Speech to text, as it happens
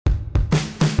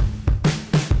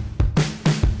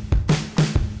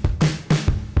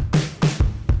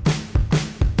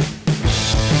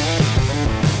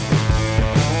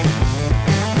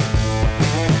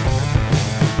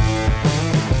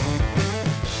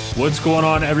What's going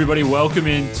on, everybody? Welcome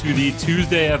into the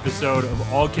Tuesday episode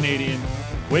of All Canadian.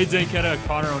 Wade Zanketta,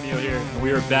 Connor O'Neill here, and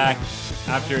we are back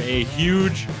after a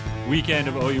huge weekend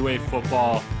of OUA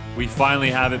football. We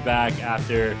finally have it back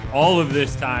after all of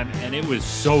this time, and it was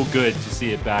so good to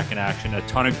see it back in action. A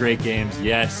ton of great games.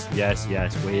 Yes.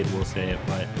 Wade will say it,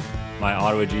 but my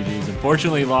Ottawa GGs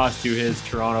unfortunately lost to his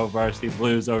Toronto Varsity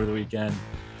Blues over the weekend.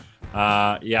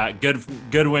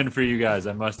 Good win for you guys,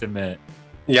 I must admit.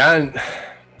 Yeah, and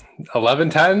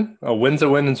 11-10, a win's a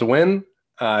win is a win.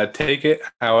 Take it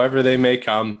however they may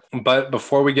come. But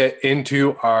before we get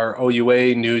into our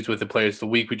OUA news with the players of the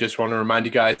week, we just want to remind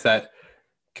you guys that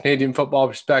Canadian Football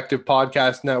Perspective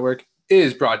Podcast Network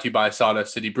is brought to you by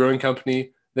Sawdust City Brewing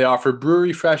Company. They offer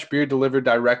brewery fresh beer delivered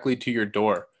directly to your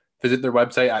door. Visit their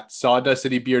website at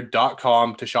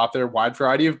sawdustcitybeer.com to shop their wide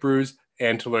variety of brews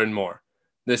and to learn more.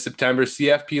 This September,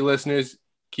 CFP listeners,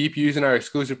 keep using our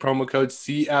exclusive promo code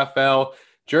CFL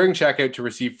during checkout to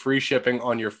receive free shipping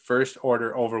on your first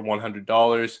order over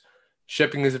 $100.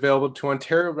 Shipping is available to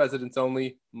Ontario residents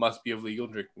only, must be of legal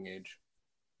drinking age.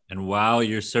 And while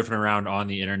you're surfing around on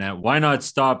the internet, why not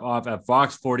stop off at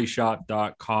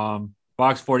fox40shop.com?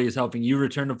 Fox 40 is helping you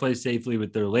return to play safely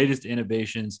with their latest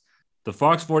innovations, the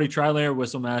Fox 40 Tri-Layer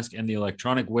Whistle Mask and the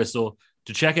Electronic Whistle.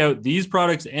 To check out these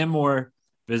products and more,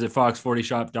 visit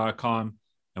fox40shop.com.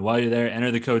 And while you're there,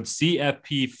 enter the code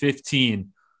CFP15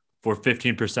 for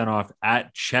 15% off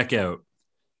at checkout.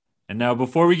 And now,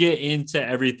 before we get into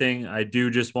everything, I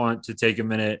do just want to take a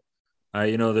minute.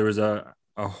 There was a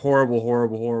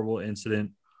horrible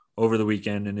incident over the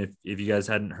weekend. And if you guys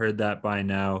hadn't heard that by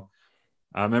now,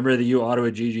 a member of the U Ottawa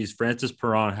GGs, Francis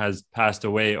Perron, has passed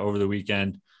away over the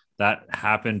weekend. That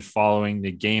happened following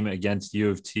the game against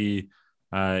U of T.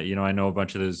 I know a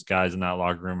bunch of those guys in that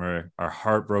locker room are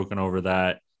heartbroken over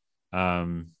that.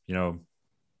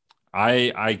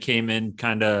 I came in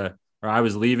I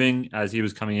was leaving as he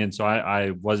was coming in, so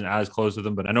I wasn't as close with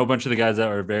him, but I know a bunch of the guys that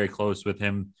are very close with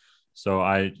him. So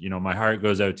my heart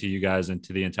goes out to you guys and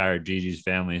to the entire GG's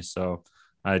family. So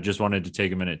I just wanted to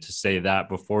take a minute to say that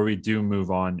before we do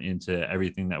move on into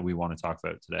everything that we want to talk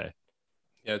about today.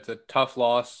 Yeah, it's a tough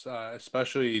loss,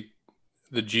 especially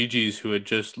the GGs who had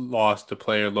just lost to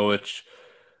player Loich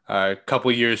a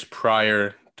couple years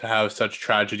prior, to have such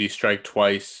tragedy strike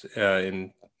twice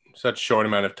in such short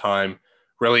amount of time.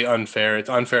 Really unfair. It's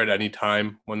unfair at any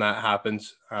time when that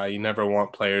happens. You never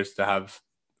want players to have,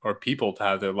 or people to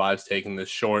have, their lives taken this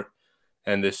short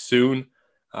and this soon.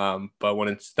 But when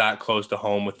it's that close to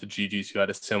home with the GGs who had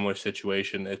a similar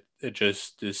situation, it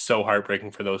just is so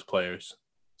heartbreaking for those players.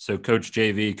 So Coach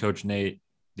JV, Coach Nate,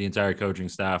 the entire coaching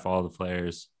staff, all the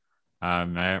players,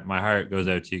 my heart goes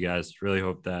out to you guys. Really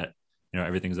hope that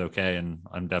everything's okay, and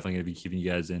I'm definitely going to be keeping you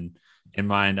guys in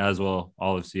mind, as well,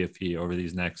 all of CFP over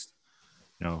these next,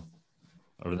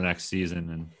 over the next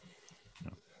season.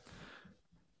 And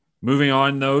moving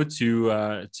on though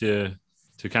to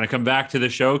kind of come back to the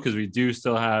show, because we do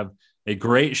still have a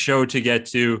great show to get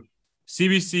to.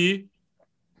 CBC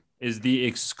is the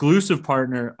exclusive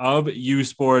partner of U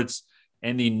Sports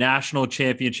and the national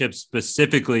championship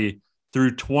specifically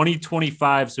through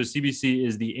 2025. So CBC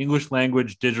is the English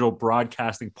language digital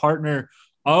broadcasting partner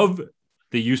of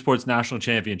the U Sports National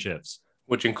Championships,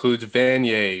 which includes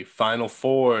Vanier, Final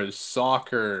Fours,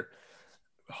 soccer,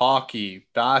 hockey,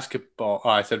 basketball. Oh,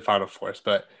 I said Final Fours,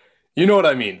 but you know what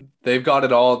I mean. They've got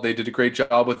it all. They did a great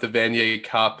job with the Vanier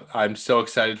Cup. I'm so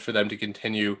excited for them to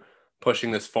continue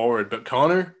pushing this forward. But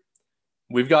Connor,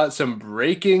 we've got some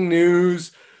breaking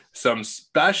news, some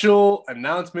special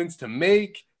announcements to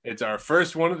make. It's our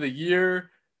first one of the year.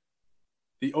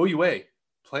 The OUA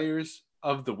Players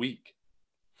of the Week.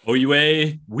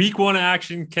 OUA week one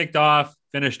action kicked off,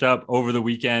 finished up over the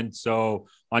weekend. So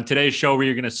on today's show, we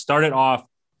are going to start it off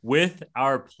with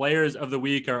our Players of the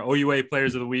Week, our OUA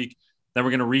Players of the Week. Then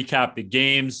we're going to recap the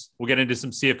games. We'll get into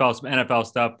some CFL, some NFL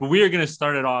stuff. But we are going to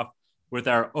start it off with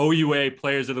our OUA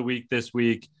Players of the Week this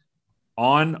week.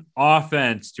 On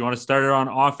offense, do you want to start it on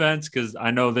offense? Because I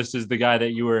know this is the guy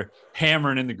that you were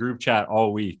hammering in the group chat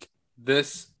all week.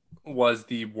 This was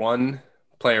the one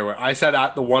player where I said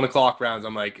at the 1 o'clock rounds,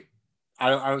 I'm like, I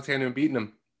don't see anyone beating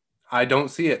him. I don't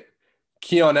see it.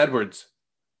 Keon Edwards,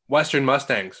 Western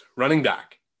Mustangs, running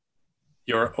back.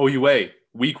 Your OUA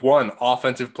week one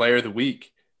offensive player of the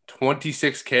week.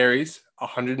 26 carries,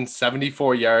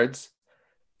 174 yards,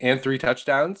 and 3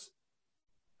 touchdowns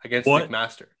against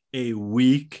McMaster. A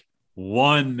week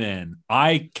one, man.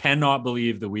 I cannot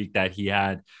believe the week that he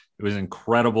had. It was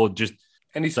incredible.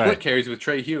 And he split carries with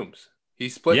Trey Humes. He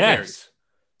split carries.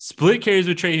 Split carries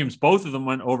with Trey Humes. Both of them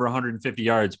went over 150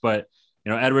 yards, but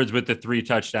Edwards with the 3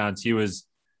 touchdowns, he was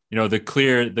the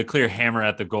clear hammer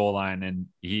at the goal line, and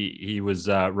he was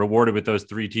rewarded with those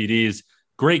 3 TDs.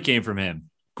 Great game from him.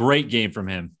 Great game from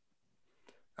him.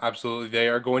 Absolutely. They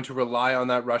are going to rely on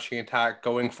that rushing attack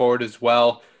going forward as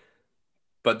well.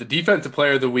 But the defensive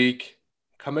player of the week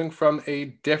coming from a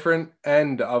different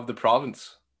end of the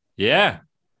province. Yeah.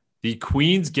 The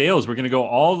Queens Gales. We're going to go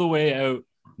all the way out,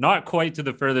 not quite to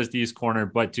the furthest east corner,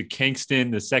 but to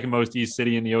Kingston, the second most east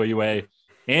city in the OUA.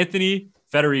 Anthony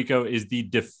Federico is the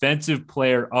defensive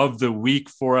player of the week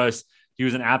for us. He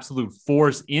was an absolute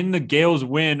force in the Gales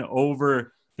win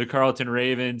over the Carleton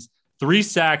Ravens. 3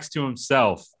 sacks to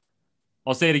himself.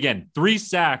 I'll say it again. 3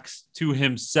 sacks to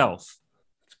himself.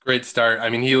 It's a great start. I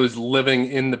mean, he was living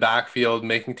in the backfield,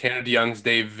 making Tanner DeYoung's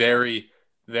day very,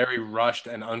 very rushed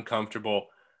and uncomfortable.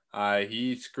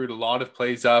 He screwed a lot of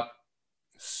plays up,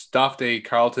 stuffed a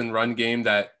Carleton run game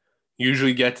that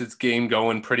usually gets its game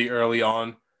going pretty early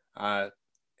on.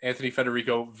 Anthony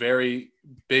Federico, very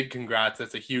big congrats.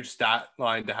 That's a huge stat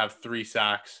line to have 3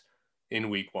 sacks in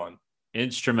week 1.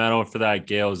 Instrumental for that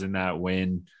Gales in that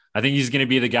win. I think he's going to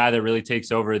be the guy that really takes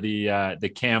over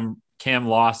the Cam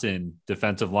Lawson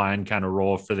defensive line kind of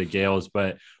role for the Gales.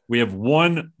 But we have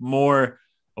one more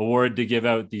award to give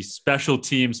out, the special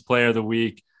teams player of the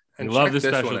week. We love the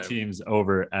special teams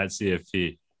over at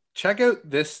CFP. Check out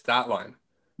this stat line.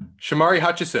 Shamari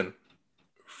Hutchison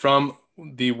from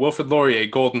the Wilfrid Laurier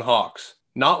Golden Hawks.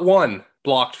 Not 1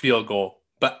 blocked field goal,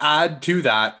 but add to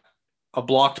that a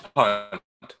blocked punt.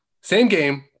 Same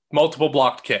game, multiple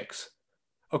blocked kicks.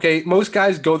 Okay, most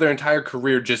guys go their entire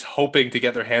career just hoping to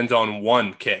get their hands on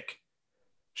 1 kick.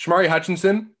 Shamari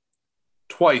Hutchinson,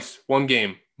 twice, 1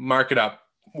 game. Mark it up.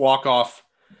 Walk off.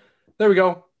 There we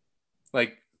go.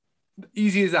 Like,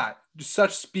 easy as that. Just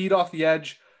such speed off the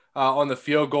edge on the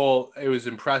field goal. It was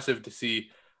impressive to see.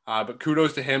 But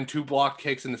kudos to him. 2 blocked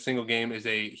kicks in the single game is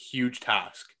a huge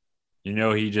task.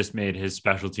 He just made his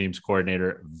special teams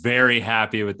coordinator very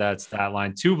happy with that stat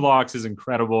line. 2 blocks is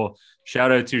incredible.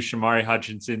 Shout out to Shamari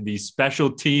Hutchinson, the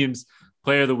special teams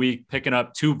player of the week, picking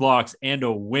up 2 blocks and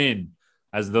a win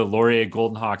as the Laurier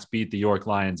Golden Hawks beat the York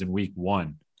Lions in week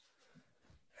 1.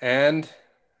 And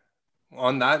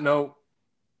on that note,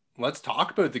 let's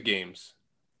talk about the games.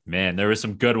 Man, there were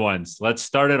some good ones. Let's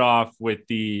start it off with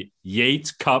the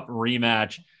Yates Cup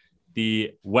rematch.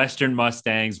 The Western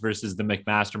Mustangs versus the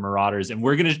McMaster Marauders. And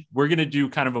we're gonna do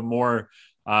kind of a more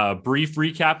brief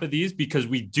recap of these because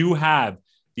we do have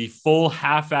the full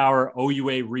half-hour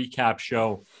OUA recap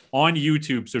show on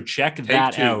YouTube. So check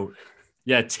that out.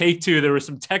 Yeah, take 2. There were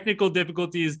some technical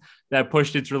difficulties that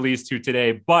pushed its release to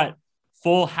today, but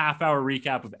full half-hour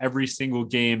recap of every single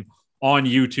game on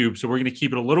YouTube. So we're going to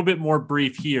keep it a little bit more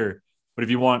brief here. But if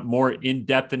you want more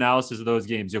in-depth analysis of those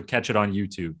games, you'll catch it on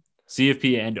YouTube.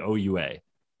 CFP and OUA.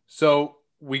 So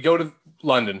we go to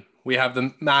London. We have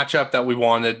the matchup that we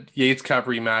wanted, Yates Cup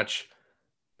rematch.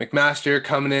 McMaster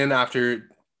coming in after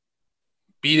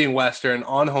beating Western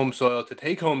on home soil to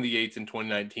take home the Yates in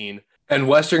 2019. And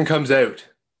Western comes out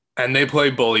and they play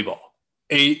bully ball.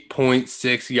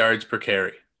 8.6 yards per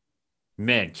carry.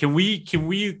 Man, can we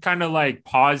kind of like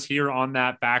pause here on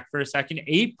that back for a second?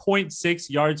 8.6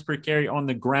 yards per carry on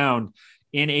the ground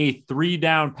in a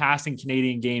 3-down passing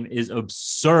Canadian game is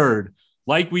absurd.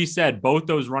 Like we said, both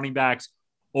those running backs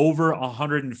over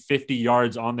 150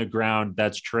 yards on the ground.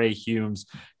 That's Trey Humes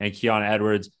and Keon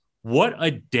Edwards. What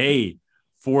a day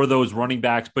for those running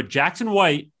backs. But Jackson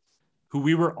White, who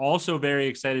we were also very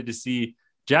excited to see,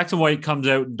 Jackson White comes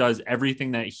out and does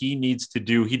everything that he needs to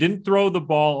do. He didn't throw the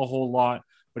ball a whole lot,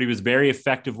 but he was very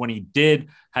effective when he did,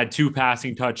 had 2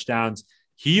 passing touchdowns.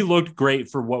 He looked great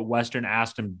for what Western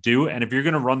asked him to do. And if you're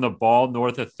going to run the ball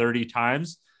north of 30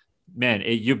 times, man,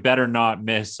 you better not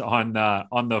miss on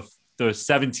the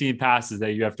 17 passes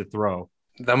that you have to throw.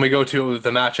 Then we go to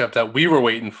the matchup that we were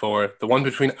waiting for, the one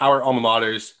between our alma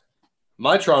maters,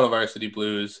 my Toronto Varsity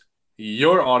Blues,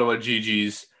 your Ottawa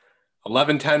GGs,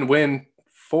 11-10 win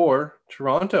for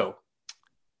Toronto.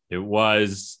 It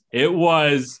was.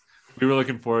 We were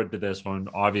looking forward to this one,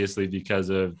 obviously, because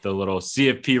of the little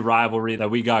CFP rivalry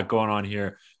that we got going on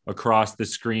here across the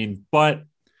screen. But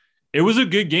it was a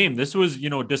good game. This was,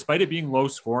 despite it being low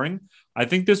scoring, I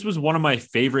think this was one of my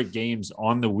favorite games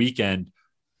on the weekend.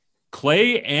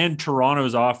 Clay and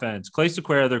Toronto's offense, Clay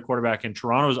Sequeira, their quarterback, and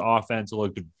Toronto's offense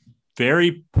looked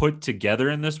very put together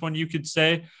in this one, you could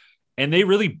say. And they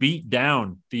really beat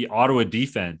down the Ottawa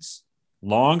defense.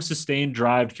 Long sustained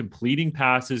drive, completing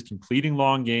passes, completing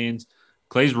long gains.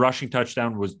 Clay's rushing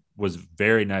touchdown was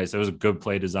very nice. That was a good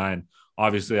play design.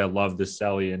 Obviously, I love the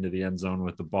Selly into the end zone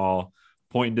with the ball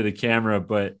pointing to the camera.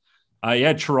 But,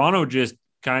 Toronto just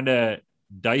kind of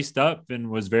diced up and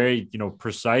was very,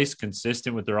 precise,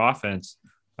 consistent with their offense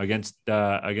against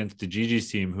the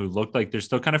Gigi's team, who looked like they're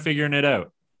still kind of figuring it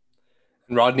out.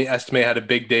 Rodney Estime had a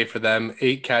big day for them.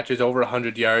 8 catches, over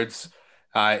 100 yards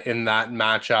in that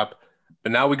matchup.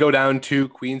 But now we go down to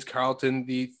Queens Carleton,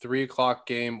 the 3:00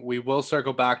 game. We will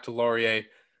circle back to Laurier,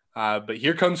 but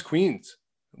here comes Queens.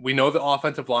 We know the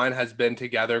offensive line has been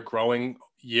together, growing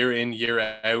year in, year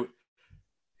out.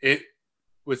 It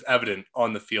was evident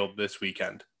on the field this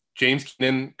weekend. James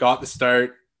Keenan got the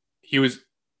start. He was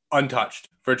untouched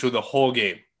virtually the whole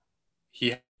game.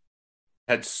 He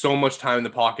had so much time in the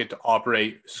pocket to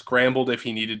operate, scrambled if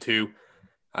he needed to,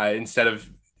 instead of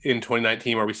in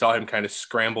 2019 where we saw him kind of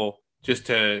scramble just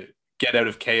to get out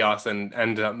of chaos and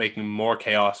ended up making more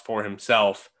chaos for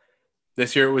himself.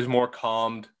 This year it was more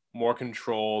calmed, more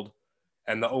controlled,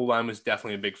 and the O-line was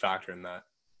definitely a big factor in that.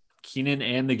 Keenan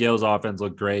and the Gales offense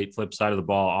looked great. Flip side of the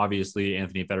ball, obviously,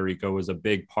 Anthony Federico was a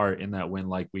big part in that win,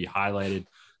 like we highlighted.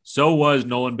 So was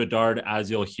Nolan Bedard, as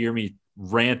you'll hear me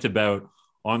rant about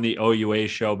on the OUA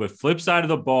show. But flip side of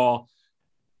the ball,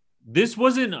 this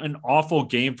wasn't an awful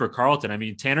game for Carleton. I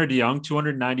mean, Tanner DeYoung,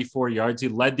 294 yards. He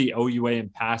led the OUA in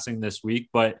passing this week,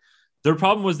 but their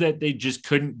problem was that they just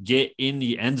couldn't get in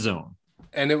the end zone.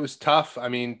 And it was tough. I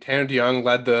mean, Tanner DeYoung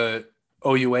led the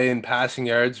OUA in passing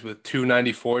yards with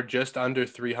 294, just under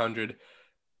 300,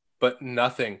 but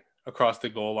nothing across the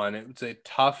goal line. It was a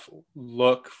tough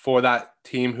look for that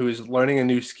team who is learning a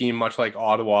new scheme, much like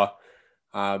Ottawa.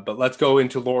 But let's go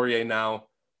into Laurier now.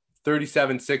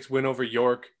 37-6 win over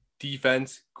York.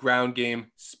 Defense, ground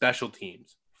game, special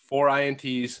teams. 4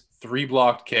 INTs, 3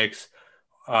 blocked kicks,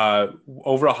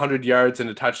 over 100 yards and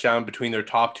a touchdown between their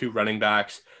top 2 running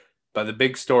backs. But the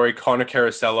big story, Connor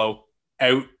Carasello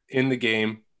out in the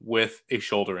game with a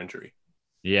shoulder injury.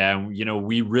 Yeah,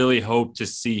 we really hope to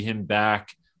see him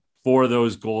back for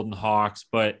those Golden Hawks.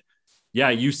 But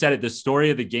yeah, you said it. The story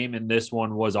of the game in this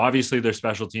one was obviously their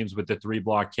special teams with the 3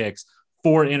 block kicks.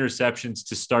 4 interceptions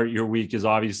to start your week is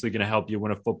obviously going to help you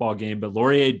win a football game. But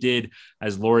Laurier did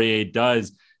as Laurier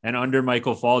does. And under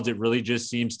Michael Falls, it really just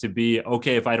seems to be,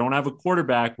 okay, if I don't have a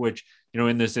quarterback, which,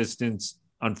 in this instance,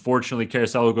 unfortunately,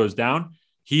 Carasello goes down,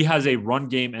 he has a run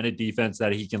game and a defense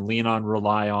that he can lean on,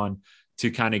 rely on to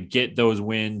kind of get those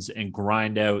wins and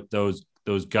grind out those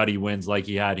gutty wins like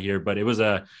he had here. But it was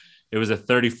a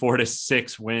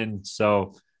 34-6 win.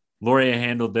 So Laurier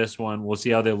handled this one. We'll see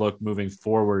how they look moving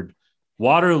forward.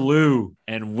 Waterloo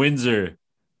and Windsor,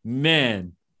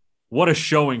 man, what a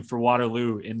showing for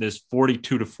Waterloo in this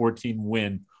 42-14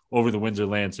 win over the Windsor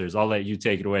Lancers. I'll let you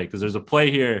take it away because there's a play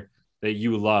here that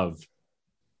you love.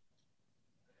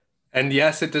 And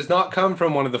yes, it does not come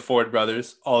from one of the Ford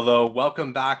brothers, although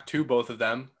welcome back to both of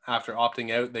them. After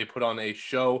opting out, they put on a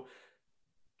show.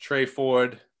 Trey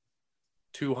Ford,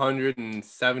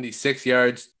 276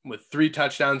 yards with 3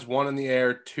 touchdowns, 1 in the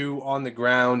air, 2 on the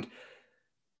ground.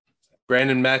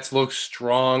 Brandon Metz looks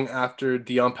strong after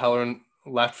Dion Pellerin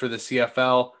left for the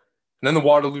CFL. And then the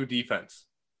Waterloo defense,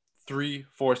 3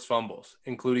 forced fumbles,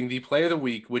 including the play of the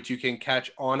week, which you can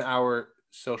catch on our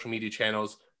social media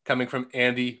channels, coming from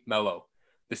Andy Mello.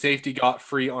 The safety got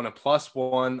free on a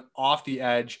 +1 off the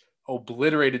edge,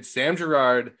 obliterated Sam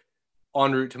Girard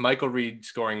en route to Michael Reed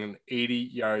scoring an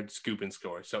 80-yard scoop and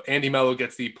score. So Andy Mello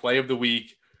gets the play of the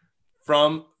week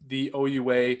from the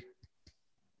OUA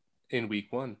in week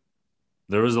 1.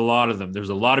 There was a lot of them. There's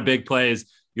a lot of big plays.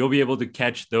 You'll be able to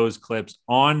catch those clips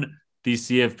on the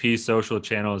CFP social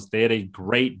channels. They had a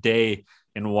great day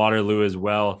in Waterloo as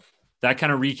well. That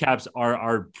kind of recaps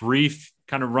our brief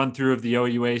kind of run through of the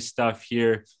OUA stuff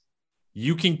here.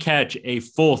 You can catch a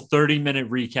full 30-minute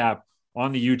recap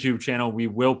on the YouTube channel. We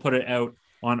will put it out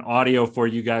on audio for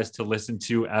you guys to listen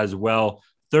to as well.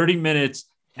 30 minutes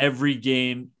every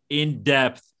game in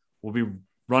depth. We'll be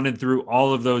running through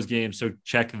all of those games, so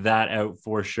check that out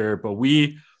for sure. But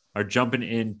we are jumping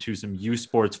into some U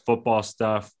Sports football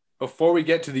stuff. Before we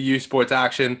get to the U Sports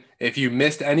action, if you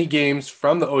missed any games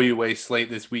from the OUA slate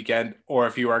this weekend, or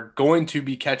if you are going to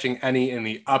be catching any in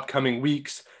the upcoming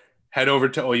weeks, head over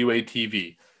to OUA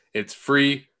TV. It's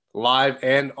free, live,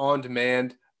 and on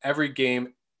demand. Every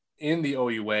game in the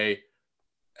OUA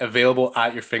available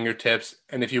at your fingertips.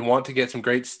 And if you want to get some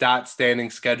great stats,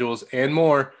 standings, schedules, and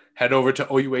more, head over to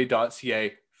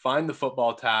OUA.ca, find the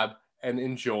football tab, and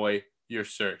enjoy your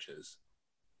searches.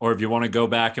 Or if you want to go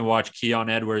back and watch Keon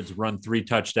Edwards run 3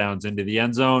 touchdowns into the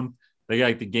end zone, they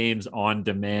got the games on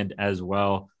demand as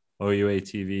well. OUA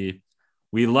TV.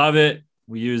 We love it.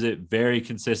 We use it very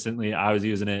consistently. I was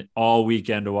using it all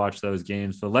weekend to watch those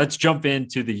games. So let's jump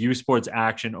into the U Sports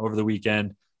action over the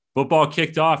weekend. Football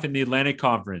kicked off in the Atlantic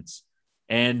Conference.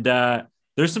 And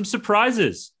there's there's some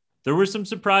surprises. There were some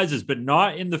surprises, but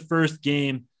not in the first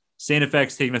game. St.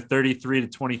 FX taking a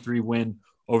 33-23 win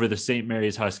over the St.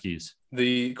 Mary's Huskies.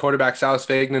 The quarterback, Salas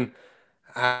Fagnan,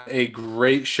 had a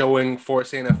great showing for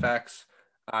St. FX.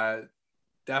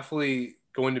 Definitely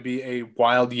going to be a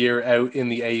wild year out in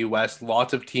the AUS.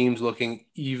 Lots of teams looking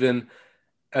even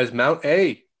as Mount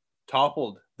A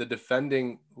toppled the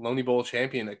defending Lonely Bowl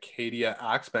champion, Acadia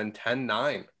Axemen,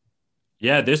 10-9.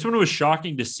 Yeah, this one was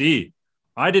shocking to see.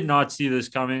 I did not see this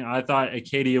coming. I thought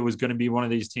Acadia was going to be one of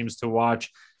these teams to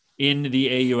watch in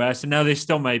the AUS, and now they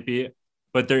still might be,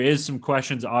 but there is some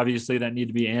questions, obviously, that need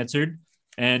to be answered.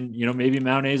 And, maybe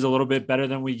Mount A is a little bit better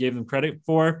than we gave them credit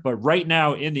for, but right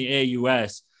now in the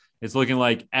AUS, it's looking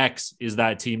like X is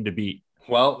that team to beat.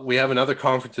 Well, we have another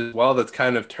conference as well that's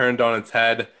kind of turned on its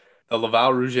head, the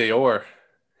Laval Rouge et Or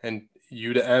and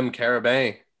U2M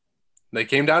Carabin. They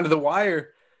came down to the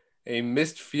wire. A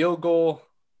missed field goal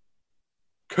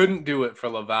couldn't do it for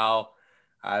Laval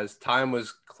as time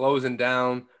was closing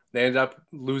down. They ended up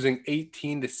losing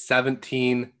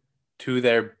 18-17 to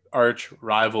their arch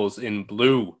rivals in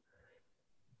blue.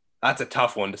 That's a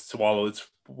tough one to swallow. It's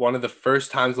one of the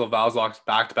first times Laval's lost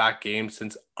back-to-back games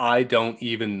since I don't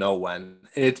even know when.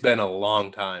 It's been a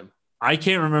long time. I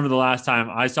can't remember the last time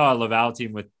I saw a Laval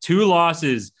team with 2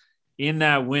 losses in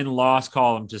that win-loss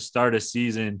column to start a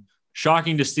season.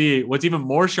 Shocking to see. What's even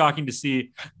more shocking to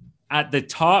see, at the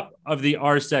top of the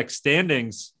RSEC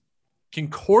standings,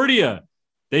 Concordia.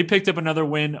 They picked up another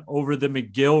win over the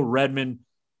McGill Redmond,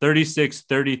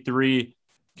 36-33.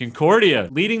 Concordia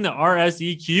leading the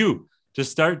RSEQ to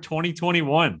start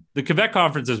 2021. The Quebec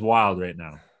Conference is wild right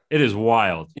now. It is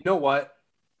wild. You know what?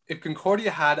 If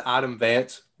Concordia had Adam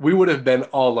Vance, we would have been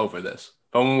all over this.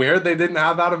 But when we heard they didn't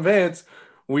have Adam Vance,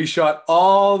 we shut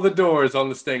all the doors on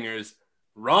the Stingers.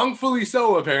 Wrongfully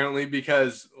so, apparently,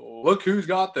 because look who's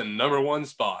got the number 1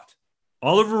 spot.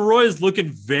 Oliver Roy is looking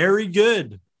very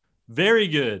good. Very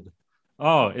good.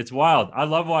 Oh, it's wild. I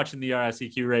love watching the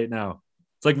RSEQ right now.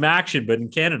 It's like Maction, but in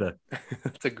Canada.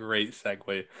 That's a great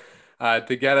segue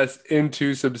to get us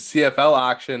into some CFL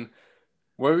action,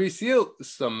 where we see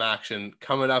some action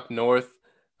coming up north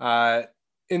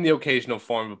in the occasional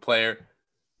form of a player.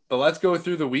 But let's go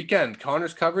through the weekend.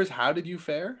 Connors Covers, how did you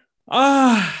fare?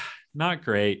 Not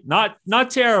great. Not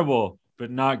terrible,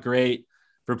 but not great.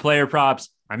 For player props,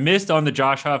 I missed on the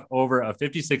Josh Huff over a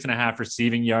 56.5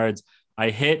 receiving yards. I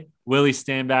hit Willie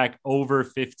Stanback over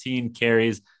 15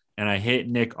 carries, and I hit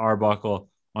Nick Arbuckle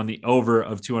on the over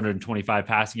of 225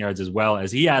 passing yards as well,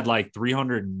 as he had like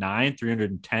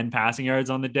 310 passing yards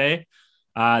on the day.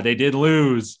 They did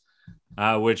lose,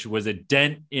 which was a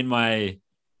dent in my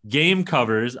game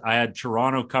covers. I had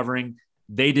Toronto covering.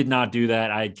 They did not do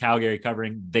that. I had Calgary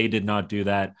covering. They did not do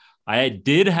that. I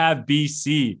did have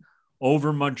BC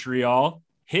over Montreal,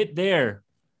 hit there.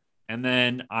 And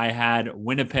then I had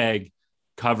Winnipeg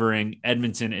covering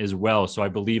Edmonton as well. So I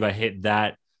believe I hit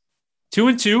that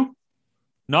 2-2.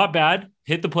 Not bad.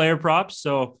 Hit the player props.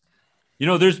 So,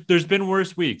 there's been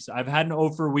worse weeks. I've had an 0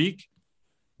 for week.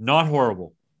 Not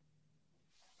horrible.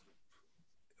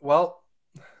 Well,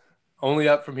 only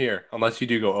up from here, unless you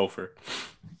do go 0 for.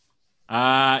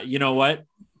 You know what?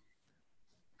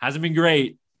 Hasn't been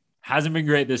great. Hasn't been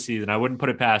great this season. I wouldn't put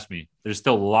it past me. There's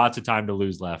still lots of time to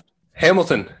lose left.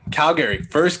 Hamilton, Calgary,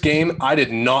 first game. I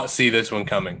did not see this one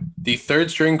coming. The third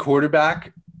string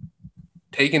quarterback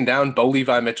taking down Bo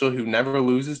Levi Mitchell, who never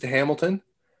loses to Hamilton.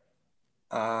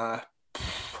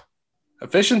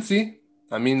 Efficiency.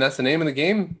 I mean, that's the name of the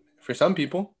game for some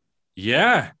people.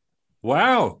 Yeah.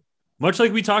 Wow. Much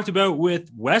like we talked about with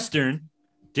Western,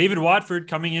 David Watford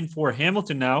coming in for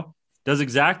Hamilton now does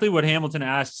exactly what Hamilton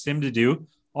asks him to do.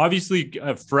 Obviously,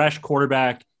 a fresh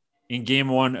quarterback in game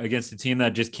 1 against a team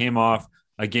that just came off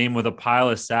a game with a pile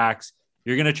of sacks.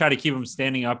 You're going to try to keep him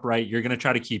standing upright. You're going to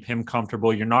try to keep him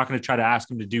comfortable. You're not going to try to ask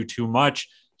him to do too much.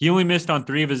 He only missed on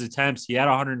 3 of his attempts. He had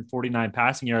 149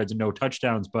 passing yards and no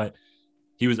touchdowns, but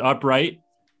he was upright.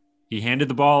 He handed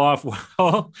the ball off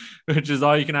well, which is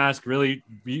all you can ask, really.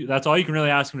 That's all you can really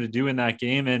ask him to do in that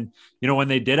game. And, when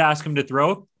they did ask him to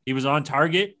throw, he was on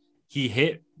target. He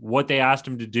hit what they asked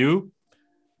him to do.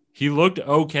 He looked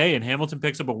okay, and Hamilton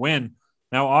picks up a win.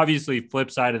 Now, obviously,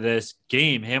 flip side of this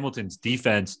game, Hamilton's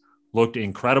defense looked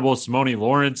incredible. Simone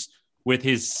Lawrence with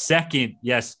his second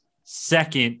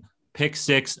pick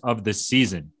 6 of the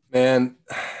season. Man,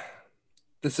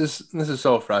 this is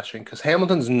so frustrating because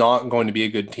Hamilton's not going to be a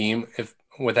good team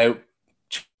without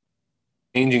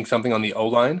changing something on the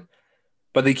O-line,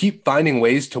 but they keep finding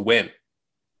ways to win.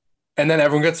 And then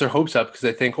everyone gets their hopes up because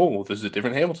they think, oh, well, this is a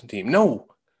different Hamilton team. No,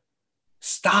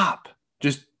 stop.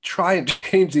 Just try and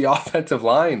change the offensive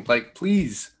line. Like,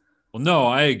 please. Well, no,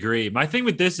 I agree. My thing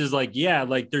with this is like, yeah,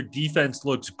 like their defense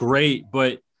looks great,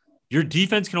 but your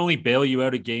defense can only bail you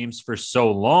out of games for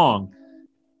so long.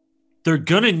 They're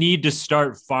going to need to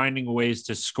start finding ways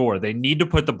to score. They need to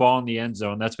put the ball in the end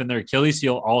zone. That's been their Achilles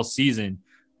heel all season.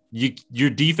 Your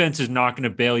defense is not going to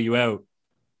bail you out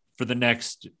for the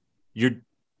next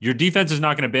your defense is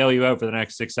not going to bail you out for the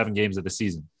next 6-7 games of the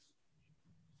season.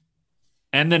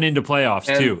 And then into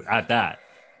playoffs too at that.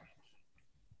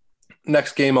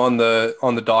 Next game on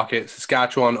the docket,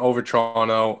 Saskatchewan over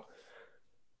Toronto.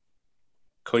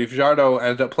 Cody Fajardo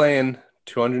ended up playing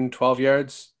 212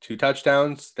 yards, 2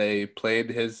 touchdowns. They played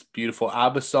his beautiful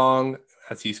ABBA song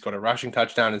as he scored a rushing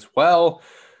touchdown as well.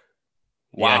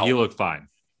 Wow. Yeah, he looked fine.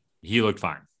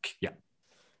 Yeah.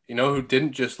 You know who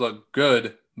didn't just look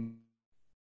good,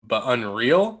 but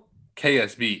unreal?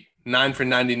 KSB. 9 for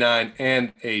 99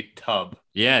 and a tub.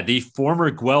 Yeah, the former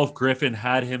Guelph Griffin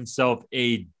had himself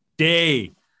a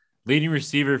day. Leading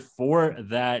receiver for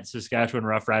that Saskatchewan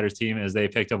Roughriders team as they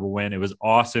picked up a win. It was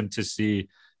awesome to see,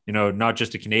 not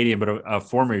just a Canadian, but a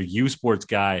former U Sports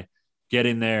guy get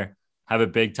in there, have a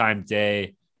big time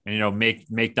day, and,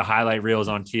 make the highlight reels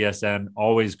on TSN.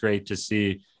 Always great to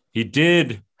see. He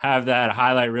did have that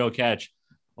highlight reel catch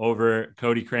over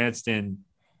Cody Cranston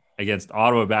against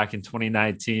Ottawa back in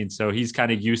 2019. So he's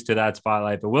kind of used to that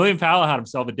spotlight. But William Fowler had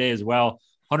himself a day as well.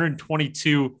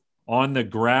 122 on the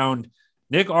ground.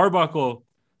 Nick Arbuckle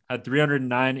had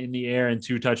 309 in the air and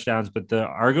 2 touchdowns, but the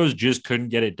Argos just couldn't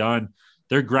get it done.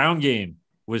 Their ground game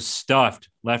was stuffed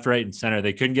left, right, and center.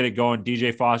 They couldn't get it going.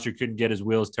 DJ Foster couldn't get his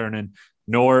wheels turning,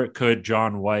 nor could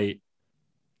John White.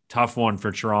 Tough one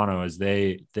for Toronto as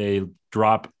they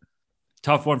drop.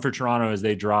 Tough one for Toronto as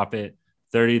they drop it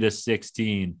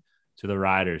 30-16 to the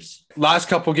Riders. Last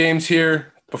couple games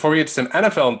here before we get to some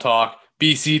NFL talk.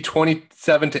 BC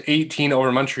 27-18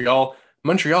 over Montreal.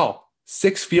 Montreal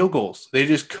 6 field goals. They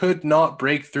just could not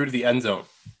break through to the end zone.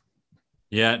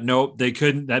 Yeah, nope, they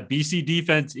couldn't. That BC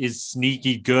defense is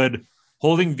sneaky good,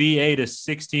 holding VA to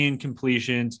 16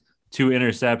 completions, 2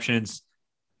 interceptions.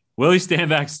 Willie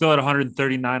Stanback still at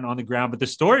 139 on the ground, but the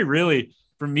story really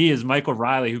for me is Michael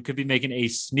Riley, who could be making a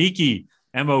sneaky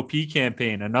MOP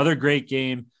campaign. Another great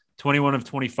game, 21 of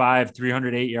 25,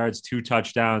 308 yards, 2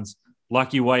 touchdowns.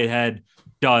 Lucky Whitehead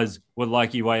does what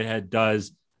Lucky Whitehead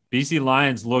does. BC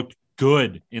Lions looked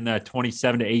good in that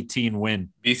 27-18 win.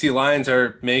 BC Lions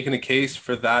are making a case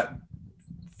for that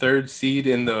 3rd seed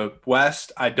in the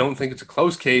West. I don't think it's a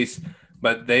close case,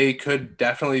 but they could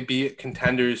definitely be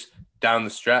contenders down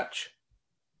the stretch.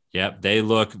 Yep, they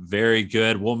look very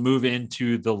good. We'll move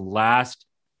into the last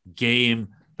game.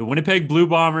 The Winnipeg Blue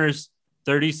Bombers,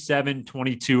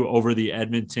 37-22 over the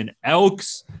Edmonton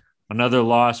Elks. Another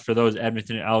loss for those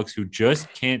Edmonton Elks who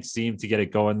just can't seem to get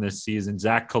it going this season.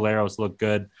 Zach Collaros looked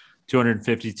good,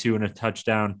 252 and a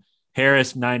touchdown.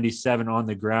 Harris, 97 on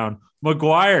the ground.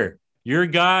 McGuire, your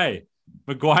guy.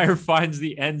 McGuire finds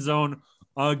the end zone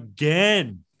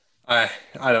again. I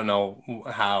don't know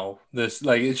how this,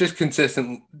 it's just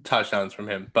consistent touchdowns from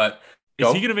him. But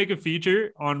is he gonna make a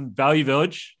feature on Value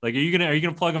Village? Are you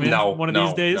gonna plug him in one of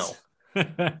these days?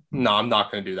 No, I'm not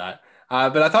gonna do that.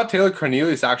 But I thought Taylor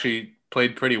Cornelius actually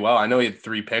played pretty well. I know he had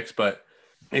 3 picks, but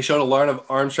he showed a lot of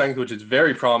arm strength, which is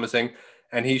very promising.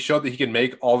 And he showed that he can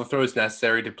make all the throws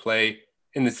necessary to play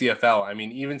in the CFL. I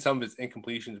mean, even some of his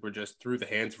incompletions were just through the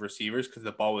hands of receivers because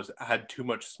the ball had too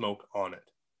much smoke on it.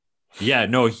 Yeah,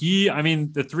 no,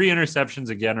 the 3 interceptions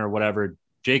again or whatever,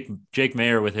 Jake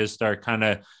Mayer with his start kind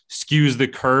of skews the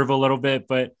curve a little bit,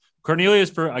 but Cornelius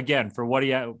for what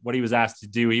he was asked to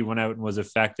do, he went out and was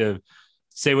effective.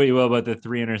 Say what you will about the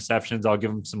 3 interceptions. I'll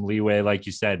give him some leeway. Like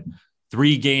you said,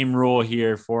 3-game rule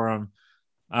here for him.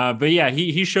 But yeah,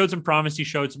 he showed some promise. He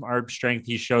showed some arm strength.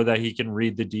 He showed that he can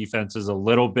read the defenses a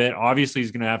little bit. Obviously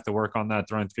he's going to have to work on that.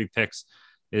 Throwing 3 picks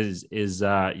is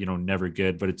never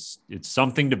good, but it's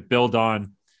something to build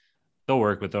on. They'll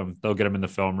work with him. They'll get him in the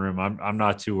film room. I'm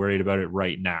not too worried about it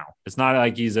right now. It's not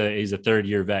like he's a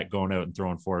 3rd-year vet going out and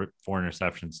throwing four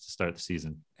interceptions to start the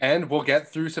season. And we'll get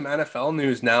through some NFL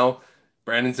news now.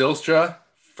 Brandon Zylstra,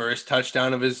 first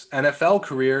touchdown of his NFL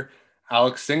career.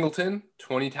 Alex Singleton,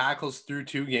 20 tackles through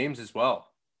 2 games as well.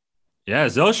 Yeah,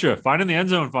 Zylstra finding the end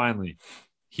zone finally.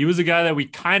 He was a guy that we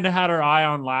kind of had our eye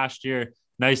on last year.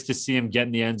 Nice to see him get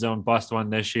in the end zone, bust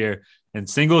one this year. And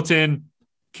Singleton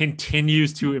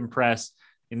continues to impress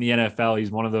in the NFL. He's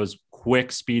one of those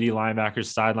quick, speedy linebackers,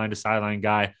 sideline to sideline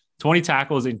guy. 20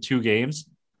 tackles in 2 games.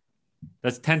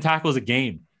 That's 10 tackles a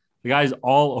game. The guy's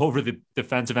all over the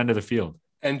defensive end of the field.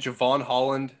 And Javon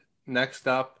Holland next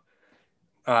up.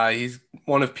 He's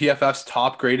one of PFF's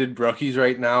top graded rookies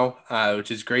right now,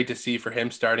 which is great to see for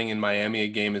him starting in Miami a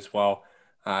game as well.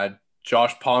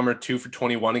 Josh Palmer, 2 for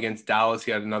 21 against Dallas.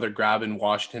 He had another grab in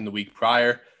Washington the week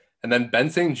prior. And then Ben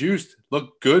St-Juste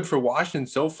looked good for Washington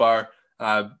so far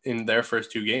in their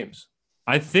first 2 games.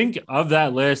 I think of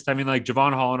that list, I mean, like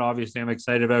Javon Holland, obviously I'm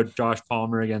excited about Josh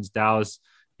Palmer against Dallas,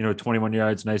 21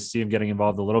 yards. Nice to see him getting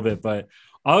involved a little bit. But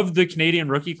of the Canadian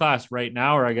rookie class right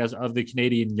now, or I guess of the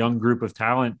Canadian young group of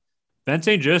talent, Ben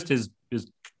St-Juste is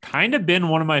kind of been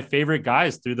one of my favorite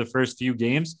guys through the first few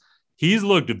games. He's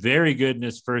looked very good in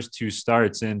his first 2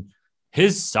 starts, and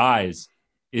his size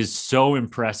is so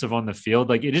impressive on the field.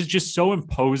 Like, it is just so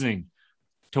imposing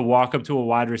to walk up to a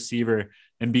wide receiver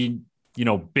and be,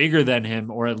 bigger than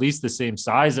him, or at least the same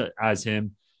size as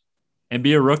him, and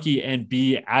be a rookie and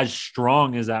be as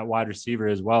strong as that wide receiver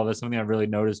as well. That's something I've really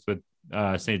noticed with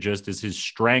St-Juste, is his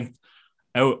strength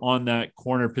out on that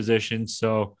corner position.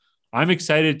 So I'm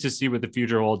excited to see what the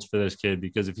future holds for this kid,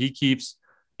 because if he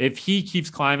keeps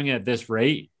climbing at this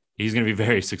rate, he's going to be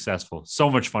very successful. So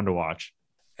much fun to watch.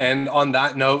 And on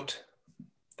that note,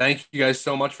 thank you guys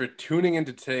so much for tuning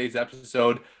into today's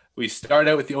episode. We start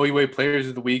out with the OUA Players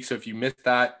of the Week. So if you missed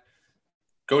that,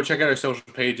 go check out our social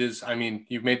pages. I mean,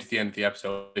 you've made it to the end of the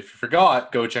episode. If you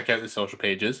forgot, go check out the social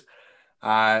pages.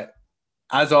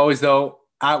 As always, though,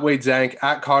 at Wade Zank,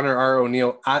 at Connor R.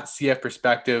 O'Neill, at CF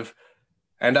Perspective.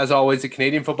 And as always, the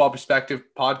Canadian Football Perspective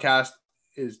podcast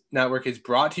network is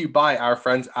brought to you by our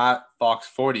friends at Fox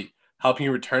 40, helping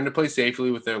you return to play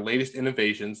safely with their latest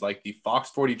innovations like the Fox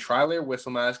 40 Tri-Layer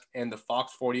Whistle Mask and the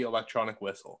Fox 40 Electronic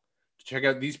Whistle. To check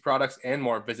out these products and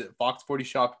more, visit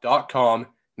fox40shop.com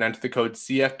and enter the code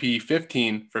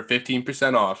CFP15 for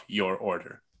 15% off your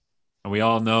order. And we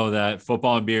all know that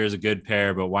football and beer is a good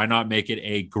pair, but why not make it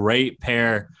a great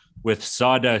pair with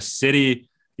Sawdust City?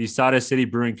 The Sawdust City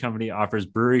Brewing Company offers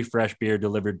brewery fresh beer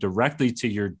delivered directly to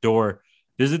your door.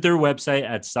 Visit their website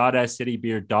at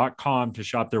sawdustcitybeer.com to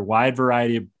shop their wide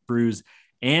variety of brews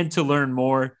and to learn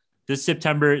more. This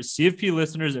September, CFP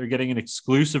listeners are getting an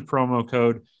exclusive promo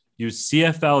code. Use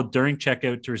CFL during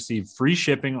checkout to receive free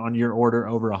shipping on your order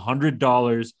over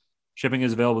 $100. Shipping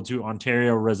is available to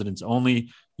Ontario residents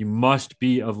only. You must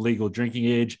be of legal drinking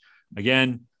age.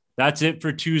 Again, that's it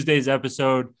for Tuesday's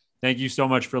episode. Thank you so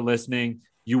much for listening.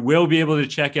 You will be able to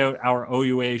check out our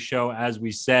OUA show, as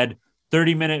we said,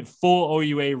 30-minute full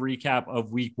OUA recap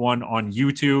of week 1 on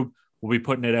YouTube. We'll be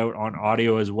putting it out on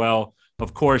audio as well.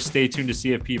 Of course, stay tuned to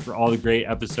CFP for all the great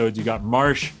episodes. You got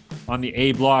Marsh on the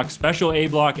A Block, special A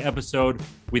Block episode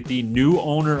with the new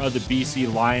owner of the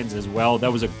BC Lions as well.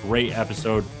 That was a great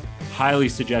episode. Highly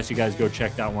suggest you guys go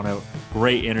check that one out.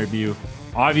 Great interview.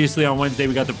 Obviously, on Wednesday,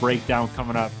 we got the breakdown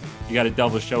coming up. You got a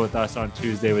double show with us on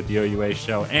Tuesday with the OUA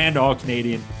show and All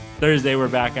Canadian. Thursday, we're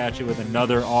back at you with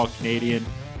another All Canadian.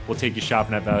 We'll take you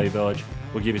shopping at Value Village.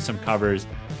 We'll give you some covers.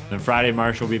 Then Friday,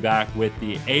 Marsh will be back with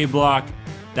the A Block.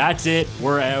 That's it.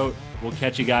 We're out. We'll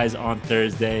catch you guys on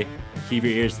Thursday. Keep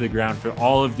your ears to the ground for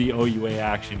all of the OUA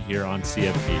action here on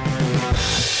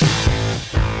CFP.